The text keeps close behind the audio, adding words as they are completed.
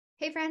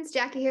Hey friends,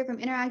 Jackie here from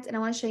Interact, and I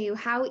want to show you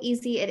how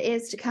easy it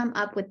is to come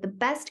up with the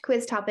best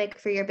quiz topic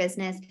for your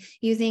business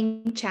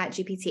using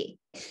ChatGPT.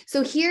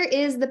 So here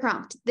is the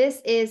prompt.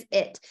 This is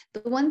it.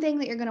 The one thing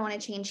that you're going to want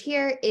to change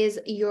here is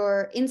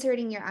you're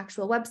inserting your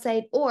actual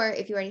website, or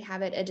if you already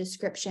have it, a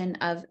description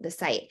of the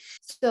site.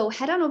 So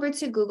head on over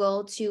to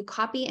Google to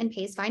copy and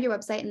paste, find your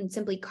website and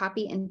simply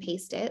copy and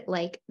paste it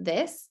like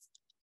this.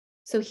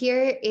 So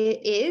here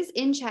it is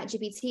in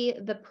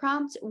ChatGPT, the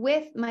prompt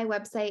with my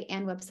website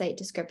and website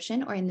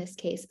description, or in this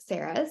case,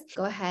 Sarah's.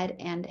 Go ahead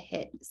and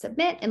hit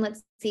submit, and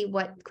let's see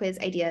what quiz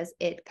ideas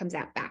it comes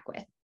out back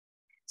with.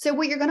 So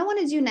what you're going to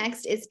want to do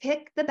next is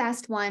pick the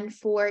best one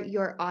for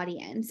your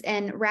audience.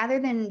 And rather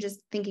than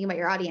just thinking about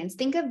your audience,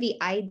 think of the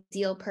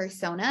ideal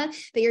persona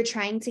that you're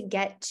trying to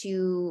get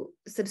to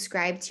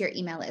subscribe to your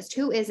email list.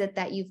 Who is it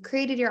that you've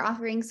created your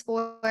offerings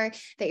for,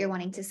 that you're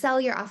wanting to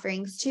sell your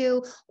offerings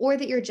to, or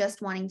that you're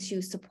just wanting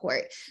to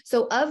support?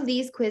 So of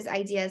these quiz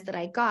ideas that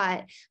I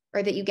got,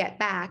 or that you get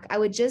back, I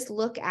would just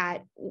look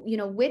at,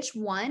 which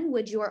one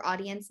would your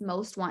audience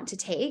most want to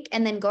take,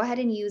 and then go ahead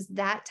and use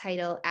that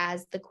title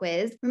as the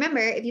quiz. Remember,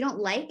 if you don't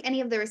like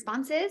any of the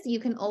responses, you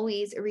can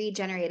always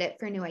regenerate it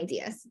for new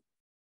ideas.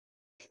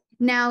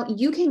 Now,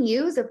 you can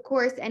use, of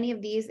course, any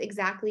of these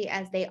exactly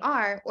as they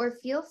are, or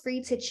feel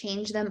free to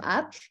change them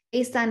up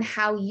based on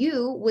how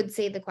you would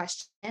say the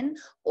question,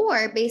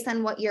 or based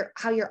on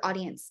how your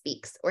audience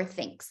speaks or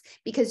thinks,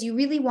 because you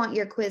really want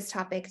your quiz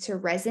topic to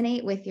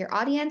resonate with your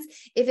audience.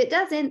 If it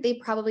doesn't, they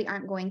probably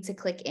aren't going to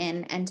click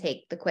in and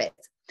take the quiz.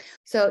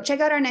 So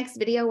check out our next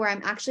video where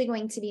I'm actually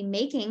going to be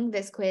making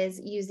this quiz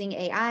using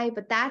AI,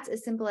 but that's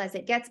as simple as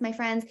it gets, my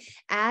friends.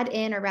 Add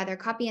in, or rather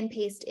copy and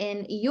paste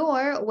in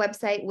your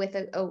website with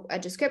a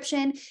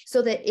description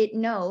so that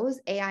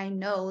AI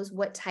knows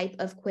what type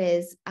of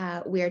quiz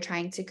we are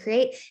trying to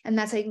create. And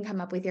that's how you can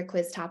come up with your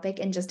quiz topic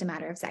in just a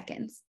matter of seconds.